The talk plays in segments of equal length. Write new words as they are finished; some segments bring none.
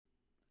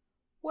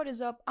What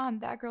is up? I'm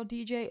That Girl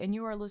DJ, and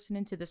you are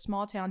listening to the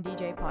Small Town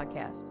DJ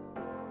Podcast.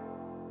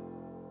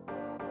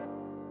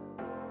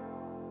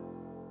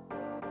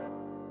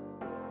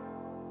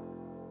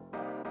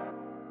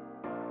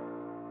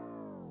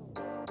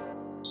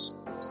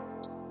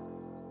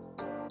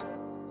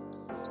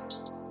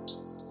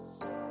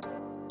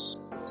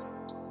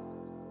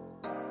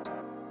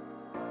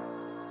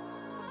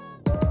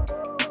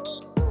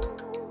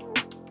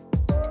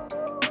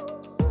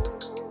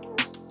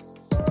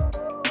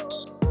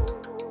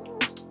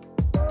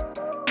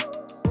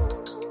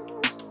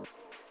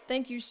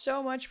 Thank you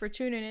so much for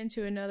tuning in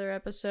to another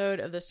episode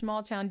of the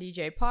Small Town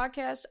DJ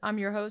Podcast. I'm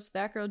your host,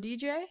 That Girl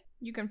DJ.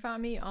 You can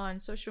find me on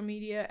social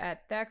media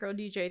at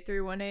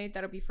ThatGirlDJ318.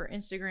 That'll be for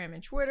Instagram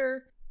and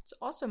Twitter. It's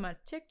also my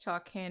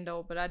TikTok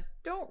handle, but I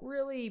don't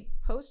really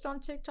post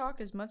on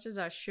TikTok as much as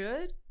I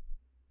should.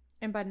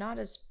 And by not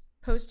as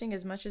posting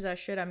as much as I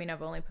should, I mean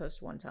I've only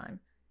posted one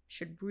time.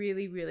 Should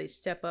really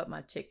step up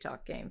my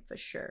TikTok game for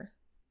sure.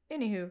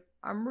 Anywho,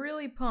 I'm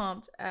really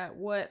pumped at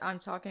what I'm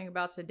talking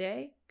about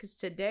today, because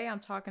today I'm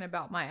talking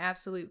about my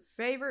absolute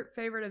favorite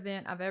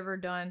event I've ever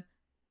done.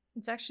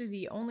 It's actually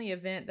the only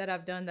event that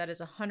I've done that is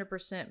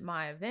 100%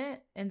 my event,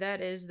 and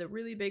that is the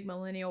really big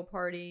Millennial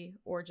Party,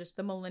 or just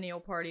the Millennial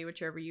Party,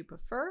 whichever you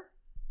prefer.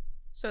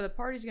 So the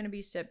party's going to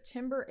be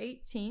September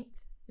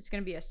 18th. It's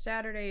going to be a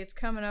Saturday. It's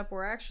coming up.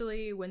 We're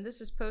actually, when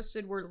this is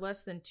posted, we're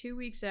less than 2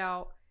 weeks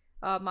out.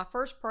 My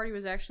first party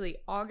was actually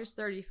August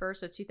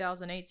 31st of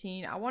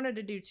 2018. I wanted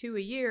to do 2 a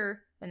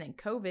year, and then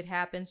COVID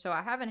happened, so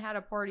I haven't had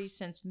a party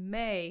since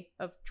May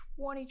of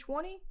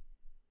 2020,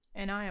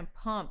 and I am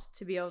pumped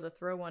to be able to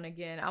throw one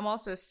again.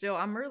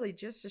 I'm really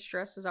just as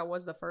stressed as I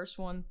was the first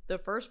one. The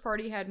first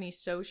party had me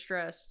so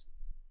stressed.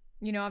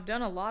 You know, I've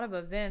done a lot of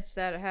events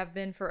that have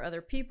been for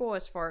other people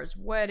as far as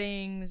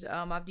weddings.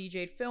 I've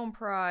DJ'd Film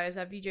Prize.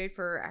 I've DJ'd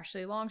for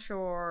Ashley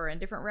Longshore and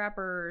different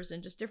rappers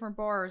and just different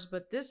bars.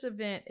 But this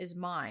event is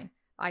mine.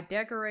 I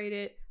decorate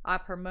it. I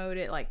promote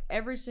it. Like,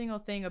 every single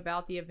thing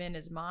about the event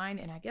is mine.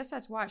 And I guess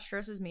that's why it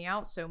stresses me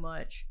out so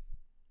much.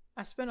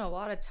 I spent a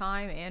lot of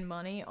time and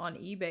money on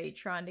eBay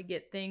trying to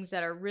get things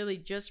that are really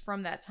just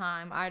from that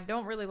time. I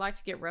don't really like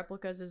to get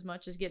replicas as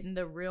much as getting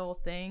the real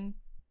thing.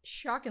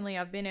 Shockingly,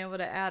 I've been able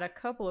to add a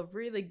couple of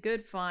really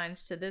good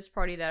finds to this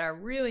party that I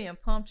really am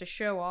pumped to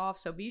show off,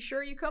 so be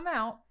sure you come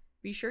out.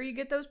 Be sure you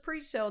get those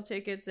pre-sale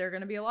tickets. They're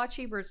going to be a lot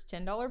cheaper. It's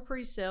 $10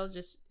 pre-sale.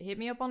 Just hit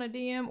me up on a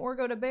DM or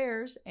go to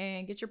Bears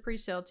and get your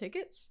pre-sale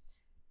tickets.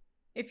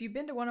 If you've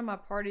been to one of my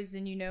parties,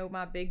 then you know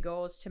my big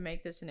goal is to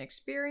make this an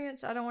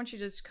experience. I don't want you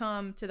to just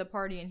come to the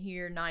party and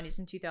hear 90s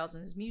and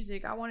 2000s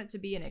music. I want it to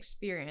be an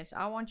experience.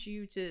 I want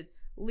you to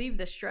leave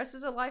the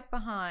stresses of life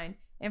behind,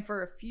 and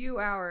for a few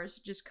hours,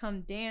 just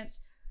come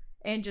dance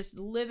and just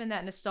live in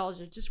that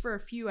nostalgia just for a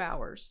few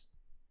hours.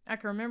 I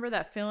can remember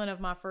that feeling of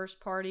my first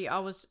party. I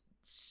was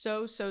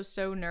so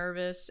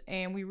nervous,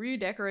 and we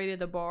redecorated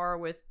the bar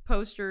with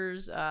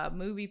posters,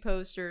 movie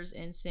posters,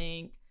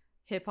 NSYNC,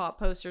 hip-hop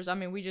posters. I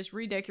mean, we just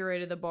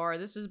redecorated the bar.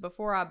 This is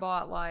before I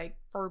bought, like,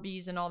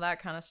 Furbies and all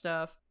that kind of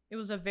stuff. It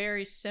was a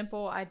very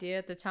simple idea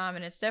at the time,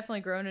 and it's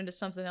definitely grown into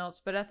something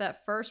else. But at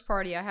that first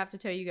party, I have to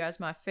tell you guys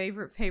my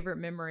favorite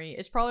memory.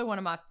 It's probably one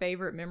of my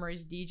favorite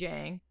memories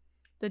DJing.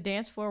 The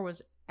dance floor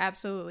was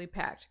absolutely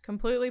packed.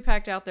 Completely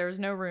packed out. There was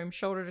no room,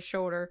 shoulder to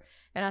shoulder.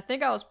 And I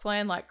think I was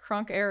playing like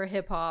crunk era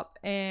hip hop.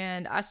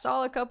 And I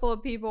saw a couple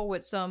of people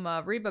with some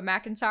Reba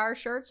McEntire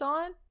shirts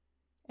on.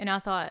 And I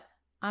thought,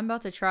 I'm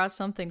about to try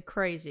something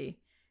crazy.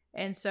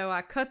 And so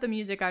I cut the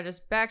music. I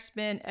just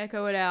backspin,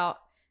 echo it out,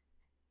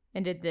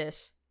 and did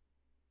this.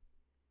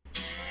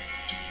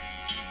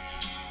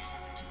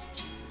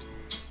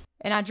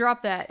 And I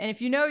dropped that. And if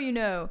you know, you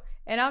know.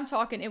 And I'm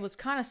talking, it was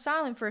kind of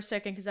silent for a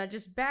second because I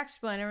just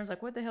backspun. Everyone's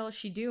like, what the hell is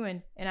she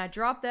doing? And I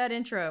dropped that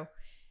intro.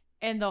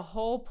 And the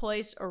whole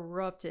place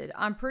erupted.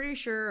 I'm pretty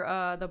sure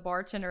the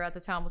bartender at the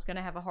time was going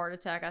to have a heart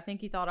attack. I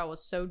think he thought I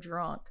was so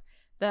drunk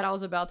that I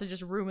was about to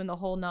just ruin the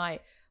whole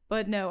night.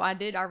 But no, I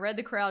did. I read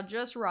the crowd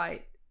just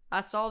right. I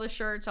saw the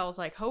shirts. I was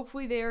like,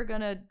 hopefully they're going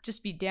to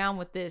just be down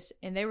with this.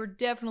 And they were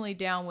definitely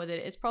down with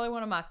it. It's probably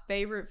one of my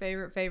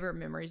favorite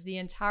memories. The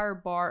entire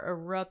bar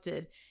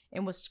erupted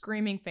and was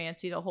screaming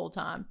fancy the whole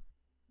time.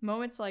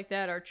 Moments like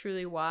that are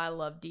truly why I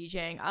love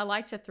DJing. I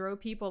like to throw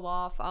people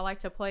off. I like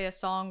to play a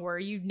song where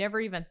you never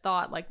even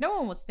thought, like, no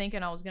one was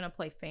thinking I was going to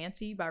play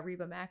Fancy by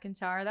Reba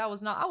McEntire.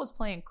 I was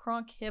playing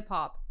crunk hip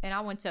hop, and I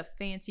went to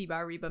Fancy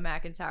by Reba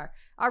McEntire.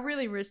 I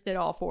really risked it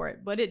all for it,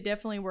 but it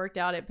definitely worked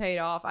out. It paid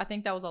off. I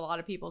think that was a lot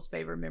of people's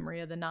favorite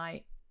memory of the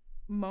night.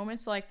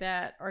 Moments like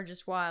that are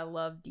just why I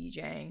love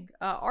DJing.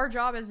 Our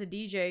job as a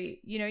DJ,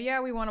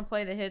 we want to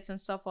play the hits and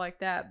stuff like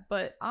that,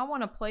 but I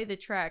want to play the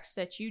tracks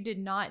that you did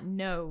not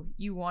know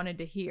you wanted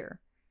to hear.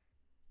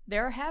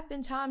 There have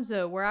been times,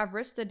 though, where I've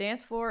risked the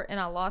dance floor and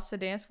I lost the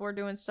dance floor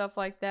doing stuff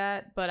like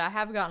that, but I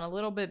have gotten a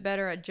little bit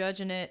better at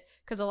judging it,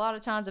 because a lot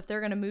of times if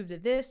they're going to move to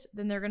this,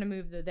 then they're going to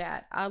move to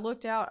that. I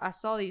looked out, I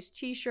saw these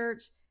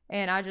t-shirts,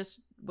 and I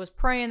just was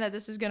praying that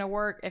this is going to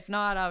work. If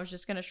not, I was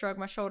just going to shrug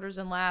my shoulders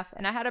and laugh.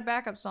 And I had a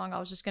backup song. I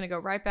was just going to go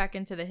right back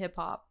into the hip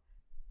hop.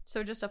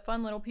 So just a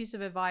fun little piece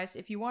of advice.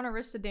 If you want to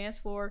risk the dance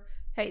floor,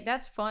 hey,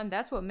 that's fun.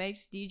 That's what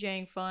makes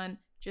DJing fun.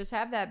 Just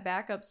have that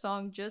backup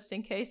song just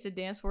in case the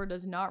dance floor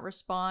does not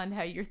respond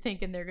how you're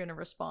thinking they're going to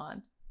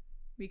respond.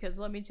 Because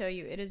let me tell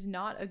you, it is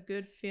not a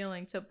good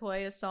feeling to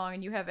play a song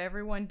and you have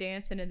everyone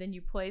dancing and then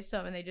you play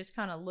something and they just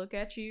kind of look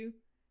at you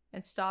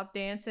and stop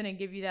dancing and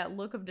give you that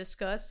look of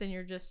disgust and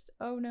you're just,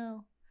 oh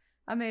no,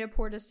 I made a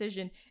poor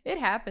decision. It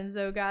happens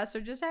though, guys, so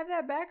just have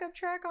that backup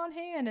track on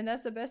hand and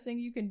that's the best thing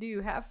you can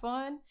do. Have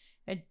fun,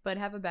 but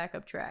have a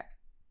backup track.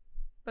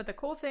 But the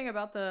cool thing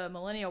about the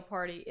Millennial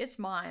Party, it's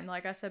mine.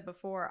 Like I said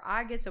before,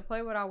 I get to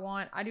play what I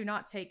want. I do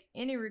not take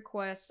any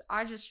requests.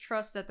 I just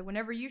trust that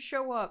whenever you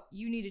show up,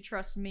 you need to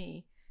trust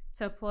me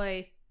to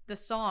play the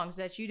songs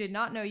that you did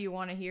not know you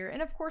want to hear.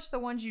 And of course, the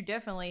ones you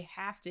definitely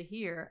have to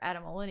hear at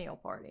a Millennial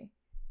Party.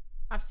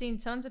 I've seen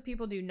tons of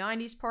people do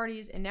 90s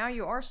parties, and now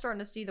you are starting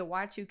to see the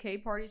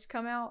Y2K parties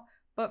come out.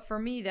 But for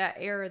me, that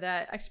era,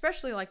 that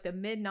especially like the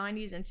mid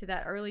 90s into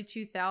that early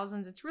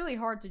 2000s, it's really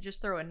hard to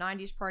just throw a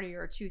 90s party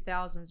or a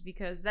 2000s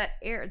because that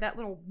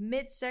little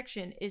mid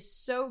section is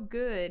so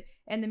good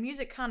and the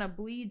music kind of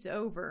bleeds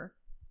over.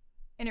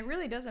 And it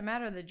really doesn't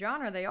matter the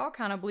genre, they all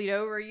kind of bleed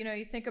over. You know,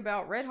 you think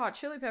about Red Hot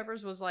Chili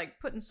Peppers was like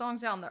putting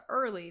songs out in the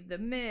early, the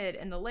mid,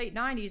 and the late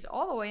 90s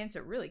all the way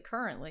into really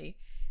currently.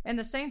 And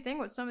the same thing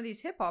with some of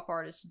these hip-hop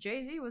artists.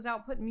 Jay-Z was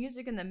out putting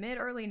music in the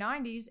mid-early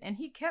 90s, and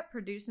he kept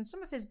producing.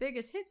 Some of his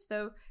biggest hits,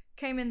 though,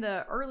 came in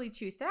the early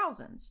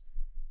 2000s.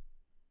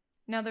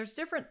 Now, there's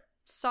different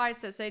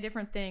sites that say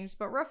different things,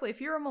 but roughly,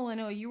 if you're a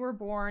millennial, you were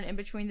born in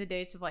between the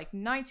dates of like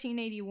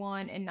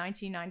 1981 and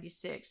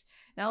 1996.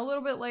 Now, a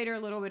little bit later, a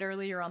little bit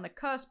earlier on the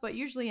cusp, but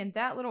usually in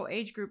that little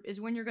age group is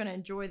when you're going to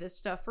enjoy this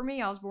stuff. For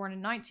me, I was born in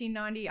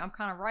 1990. I'm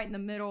kind of right in the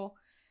middle.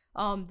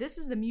 This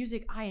is the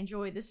music I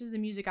enjoy. This is the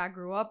music I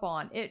grew up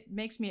on. It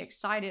makes me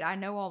excited. I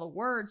know all the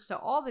words to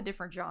all the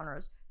different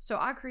genres. So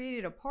I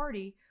created a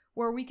party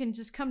where we can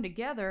just come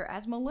together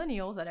as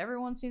millennials that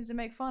everyone seems to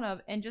make fun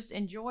of and just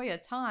enjoy a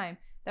time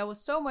that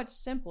was so much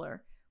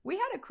simpler. We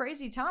had a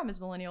crazy time as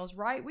millennials,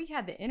 right? We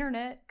had the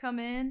internet come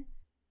in.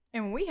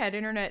 And when we had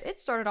internet, it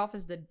started off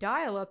as the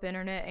dial-up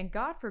internet, and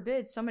God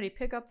forbid somebody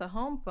pick up the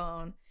home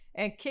phone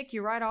and kick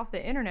you right off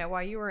the internet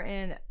while you were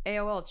in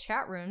AOL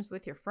chat rooms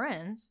with your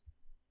friends.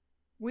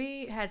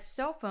 We had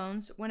cell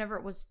phones whenever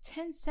it was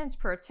 10 cents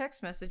per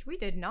text message. We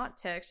did not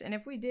text, and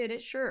if we did,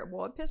 it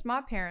pissed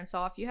my parents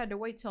off. You had to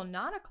wait till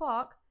 9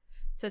 o'clock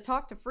to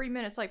talk to free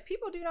minutes. Like,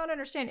 people do not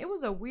understand. It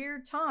was a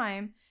weird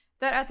time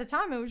that at the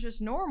time it was just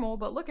normal,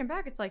 but looking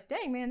back, it's like,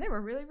 dang, man, they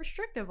were really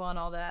restrictive on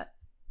all that.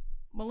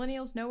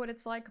 Millennials know what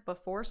it's like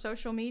before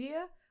social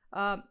media.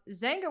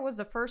 Zanga was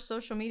the first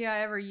social media I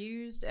ever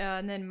used,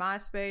 and then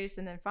MySpace,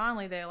 and then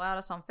finally they allowed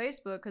us on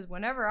Facebook, because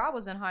whenever I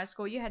was in high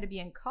school, you had to be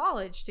in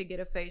college to get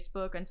a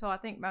Facebook until I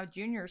think my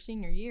junior or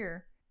senior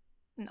year.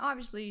 And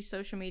obviously,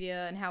 social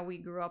media and how we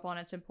grew up on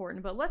it's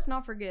important, but let's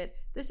not forget,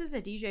 this is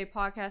a DJ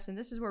podcast, and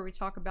this is where we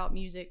talk about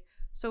music,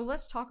 so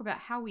let's talk about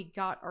how we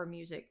got our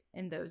music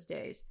in those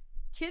days.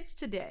 Kids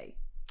today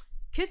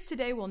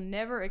will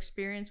never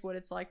experience what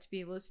it's like to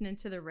be listening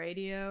to the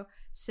radio,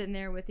 sitting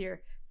there with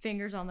your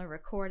fingers on the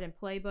record and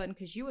play button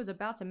because you was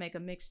about to make a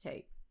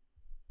mixtape.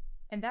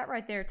 And that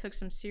right there took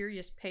some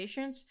serious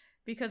patience,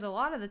 because a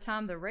lot of the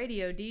time the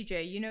radio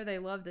DJ, you know, they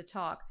love to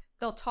talk.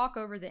 They'll talk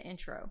over the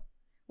intro,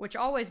 which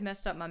always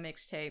messed up my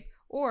mixtape.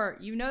 Or,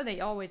 you know,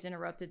 they always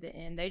interrupted the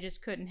end. They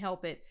just couldn't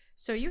help it.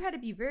 So you had to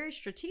be very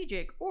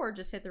strategic, or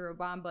just hit the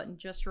rewind button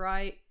just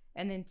right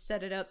and then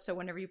set it up so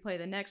whenever you play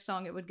the next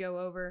song, it would go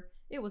over.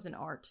 It was an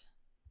art.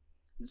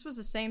 This was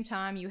the same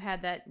time you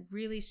had that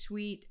really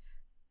sweet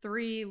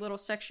 3 little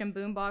section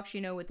boombox,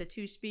 you know, with the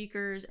 2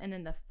 speakers, and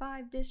then the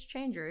 5-disc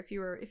changer. If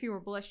you were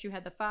blessed, you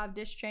had the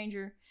 5-disc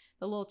changer,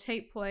 the little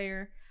tape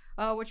player.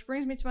 Which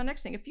brings me to my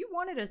next thing. If you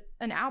wanted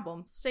an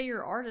album, say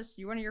your artist,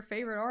 one of your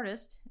favorite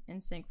artists,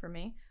 NSYNC for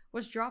me,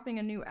 was dropping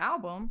a new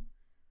album,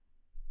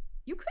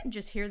 you couldn't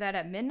just hear that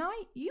at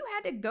midnight. You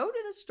had to go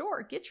to the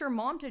store, get your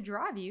mom to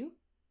drive you,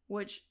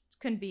 which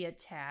can be a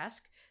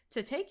task,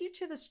 to take you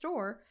to the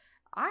store.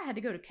 I had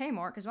to go to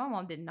Kmart because my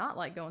mom did not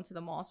like going to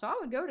the mall. So I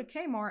would go to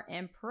Kmart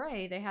and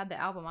pray they had the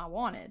album I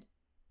wanted.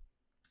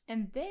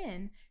 And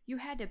then you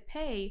had to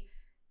pay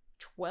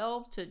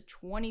 $12 to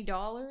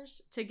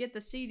 $20 to get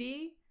the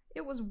CD.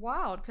 It was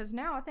wild, because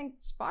now I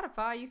think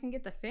Spotify, you can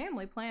get the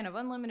family plan of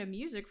unlimited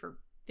music for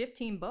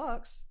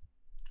 $15.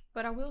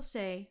 But I will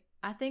say,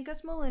 I think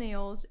us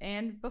millennials,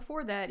 and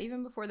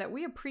even before that,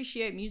 we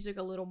appreciate music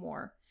a little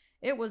more.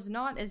 It was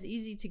not as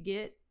easy to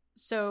get,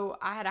 so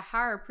I had a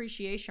higher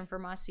appreciation for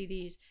my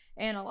CDs.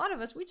 And a lot of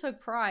us, we took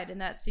pride in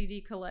that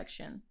CD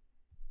collection.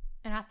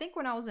 And I think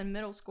when I was in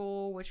middle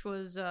school, which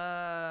was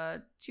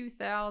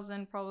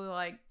 2000, probably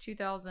like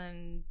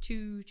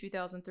 2002,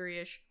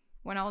 2003-ish,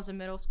 when I was in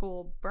middle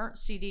school, burnt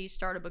CDs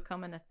started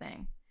becoming a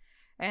thing.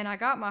 And I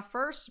got my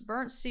first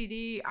burnt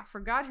CD. I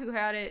forgot who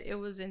had it. It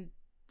was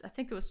I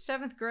think it was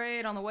 7th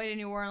grade on the way to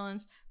New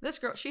Orleans. This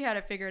girl, she had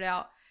it figured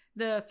out.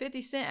 The 50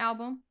 Cent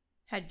album,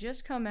 had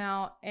just come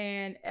out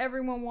and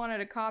everyone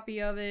wanted a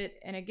copy of it.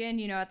 And again,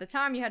 at the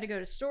time you had to go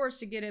to stores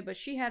to get it, but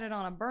she had it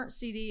on a burnt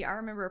CD. I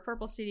remember a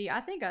purple CD.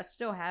 I think I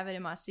still have it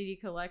in my CD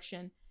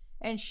collection.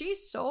 And she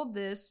sold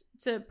this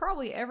to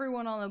probably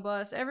everyone on the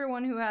bus.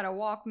 Everyone who had a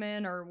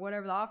Walkman or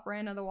whatever the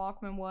off-brand of the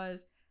Walkman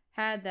was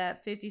had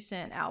that 50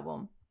 Cent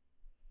album.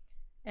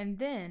 And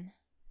then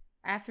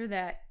after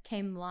that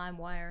came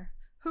LimeWire.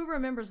 Who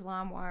remembers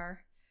LimeWire?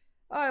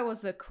 Oh, it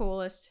was the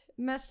coolest.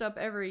 Messed up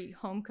every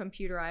home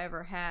computer I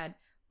ever had,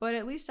 but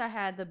at least I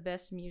had the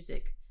best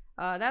music.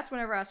 That's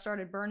whenever I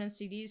started burning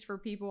CDs for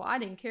people. I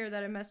didn't care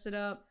that it messed it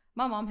up.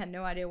 My mom had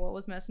no idea what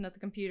was messing up the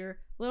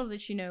computer. Little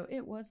did she know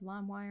it was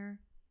LimeWire.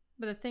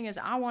 But the thing is,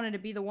 I wanted to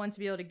be the one to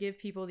be able to give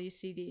people these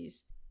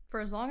CDs. For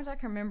as long as I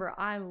can remember,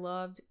 I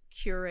loved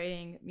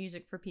curating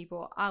music for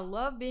people. I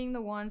loved being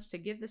the ones to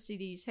give the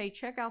CDs, hey,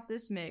 check out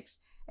this mix.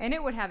 And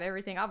it would have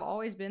everything. I've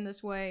always been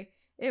this way.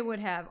 It would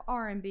have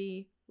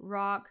R&B,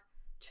 rock,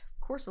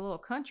 of course a little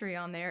country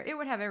on there. It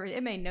would have everything.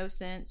 It made no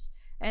sense.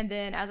 And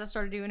then as I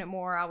started doing it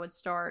more, I would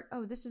start,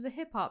 oh, this is a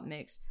hip hop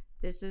mix.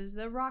 This is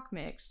the rock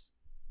mix.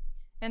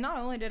 And not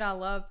only did I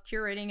love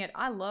curating it,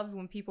 I loved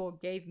when people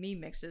gave me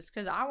mixes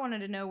because I wanted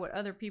to know what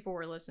other people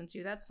were listening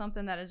to. That's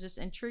something that has just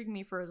intrigued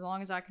me for as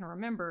long as I can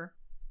remember.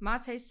 My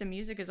taste in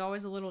music is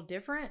always a little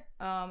different.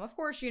 Of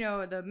course,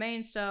 the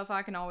main stuff,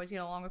 I can always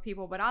get along with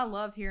people, but I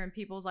love hearing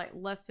people's like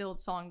left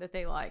field song that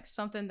they like.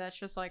 Something that's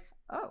just like,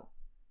 oh,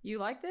 you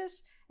like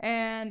this?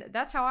 And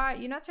that's how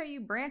that's how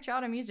you branch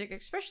out in music,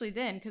 especially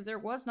then, because there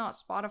was not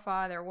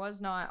Spotify, there was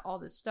not all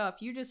this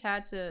stuff. You just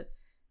had to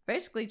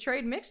basically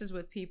trade mixes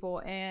with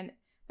people, and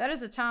that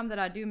is a time that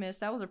I do miss.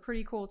 That was a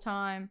pretty cool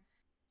time.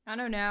 I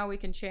know now we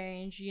can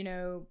change,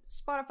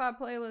 Spotify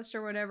playlist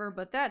or whatever,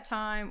 but that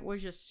time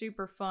was just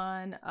super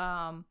fun.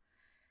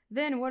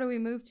 Then what do we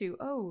move to?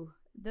 Oh,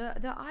 the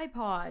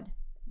iPod.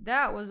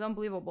 That was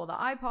unbelievable. The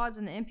iPods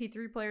and the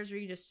MP3 players where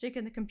you just stick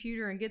in the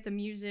computer and get the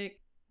music.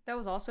 That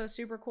was also a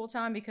super cool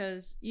time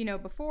because,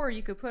 before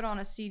you could put on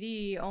a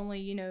CD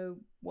only,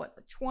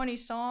 20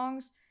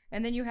 songs,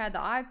 and then you had the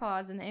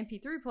iPods and the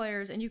MP3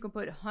 players and you could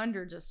put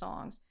hundreds of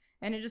songs.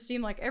 And it just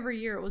seemed like every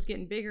year it was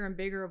getting bigger and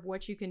bigger of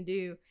what you can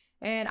do.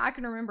 And I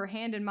can remember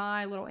handing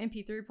my little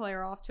MP3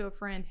 player off to a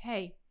friend.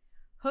 Hey,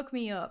 hook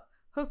me up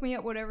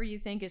whatever you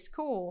think is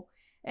cool.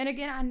 And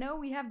again, I know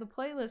we have the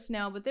playlist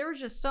now, but there was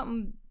just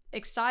something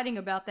exciting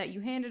about that.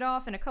 You hand it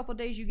off and a couple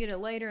days you get it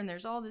later and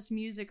there's all this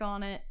music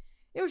on it.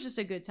 It was just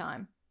a good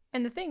time.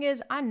 And the thing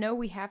is, I know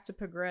we have to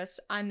progress.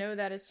 I know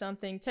that is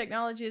something.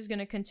 Technology is going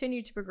to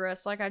continue to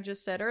progress. Like I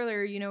just said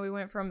earlier, we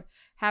went from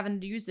having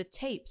to use the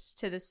tapes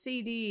to the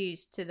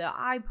CDs to the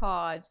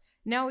iPods.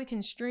 Now we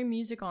can stream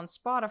music on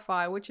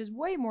Spotify, which is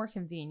way more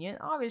convenient.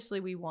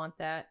 Obviously, we want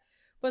that.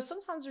 But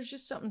sometimes there's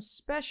just something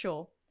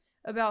special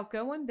about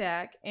going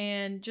back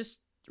and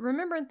just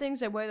remembering things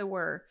the way they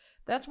were.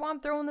 That's why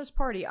I'm throwing this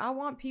party. I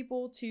want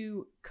people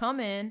to come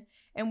in,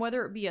 and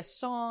whether it be a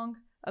song,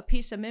 a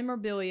piece of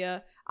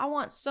memorabilia, I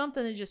want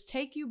something to just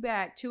take you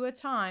back to a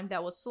time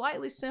that was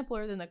slightly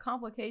simpler than the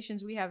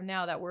complications we have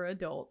now that we're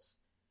adults.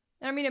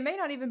 And I mean, it may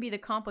not even be the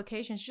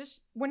complications,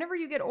 just whenever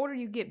you get older,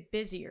 you get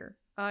busier.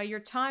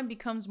 Your time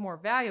becomes more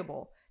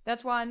valuable.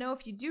 That's why I know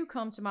if you do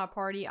come to my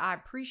party, I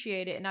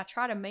appreciate it, and I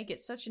try to make it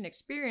such an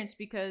experience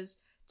because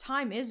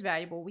time is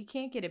valuable. We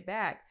can't get it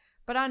back.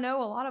 But I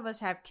know a lot of us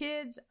have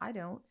kids. I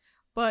don't.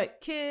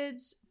 But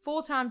kids,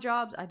 full-time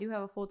jobs. I do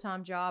have a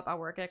full-time job. I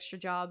work extra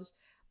jobs.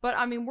 But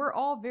I mean, we're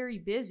all very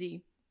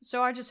busy.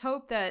 So I just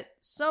hope that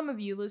some of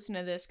you listen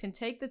to this can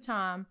take the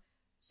time,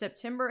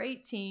 September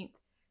 18th,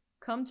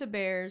 come to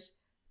Bears,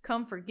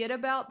 come forget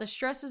about the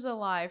stresses of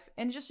life,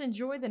 and just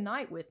enjoy the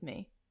night with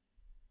me.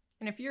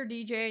 And if you're a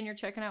DJ and you're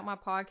checking out my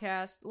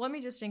podcast, let me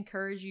just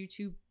encourage you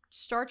to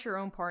start your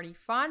own party.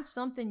 Find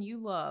something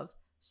you love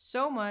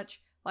so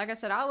much. Like I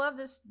said, I love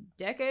this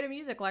decade of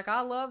music. Like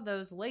I love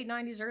those late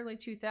 90s, early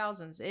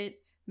 2000s. It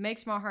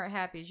makes my heart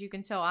happy. As you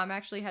can tell, I'm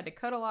actually had to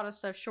cut a lot of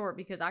stuff short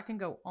because I can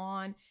go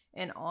on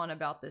and on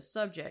about this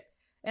subject.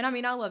 And I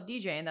mean, I love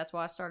DJing. That's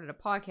why I started a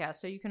podcast.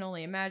 So you can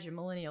only imagine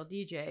Millennial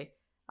DJ.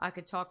 I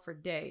could talk for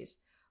days.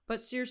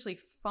 But seriously,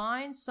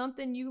 find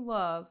something you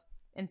love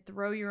and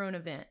throw your own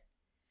event.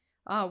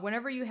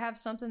 Whenever you have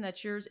something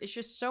that's yours, it's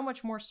just so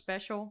much more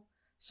special.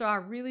 So I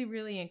really,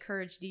 really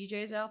encourage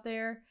DJs out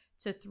there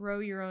to throw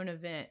your own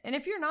event. And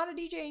if you're not a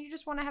DJ and you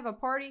just want to have a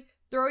party,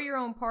 throw your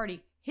own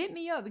party. Hit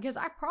me up because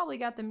I probably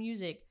got the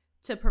music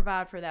to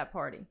provide for that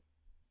party.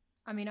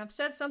 I mean, I've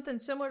said something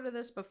similar to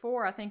this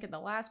before, I think in the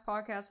last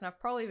podcast, and I've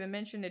probably even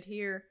mentioned it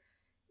here.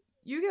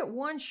 You get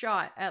one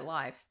shot at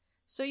life.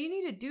 So you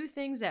need to do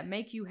things that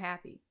make you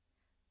happy.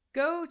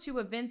 Go to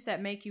events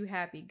that make you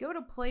happy. Go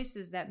to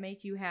places that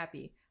make you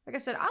happy. Like I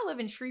said, I live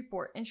in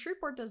Shreveport, and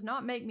Shreveport does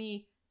not make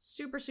me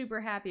super,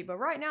 super happy. But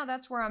right now,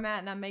 that's where I'm at,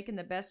 and I'm making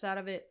the best out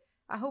of it.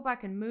 I hope I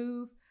can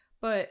move,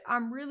 but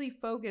I'm really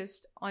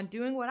focused on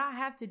doing what I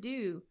have to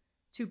do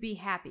to be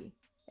happy.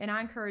 and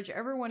I encourage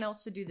everyone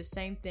else to do the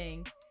same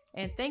thing.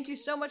 And thank you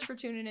so much for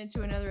tuning in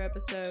to another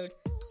episode.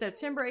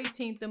 September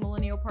 18th, the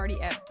Millennial Party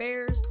at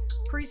Bears.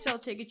 Pre-sale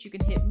tickets, you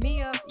can hit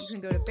me up. You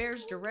can go to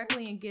Bears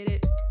directly and get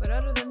it. But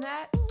other than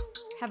that,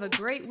 have a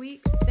great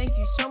week. Thank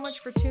you so much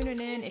for tuning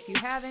in. If you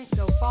haven't,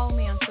 go follow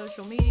me on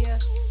social media.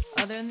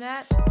 Other than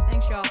that,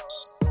 thanks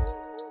y'all.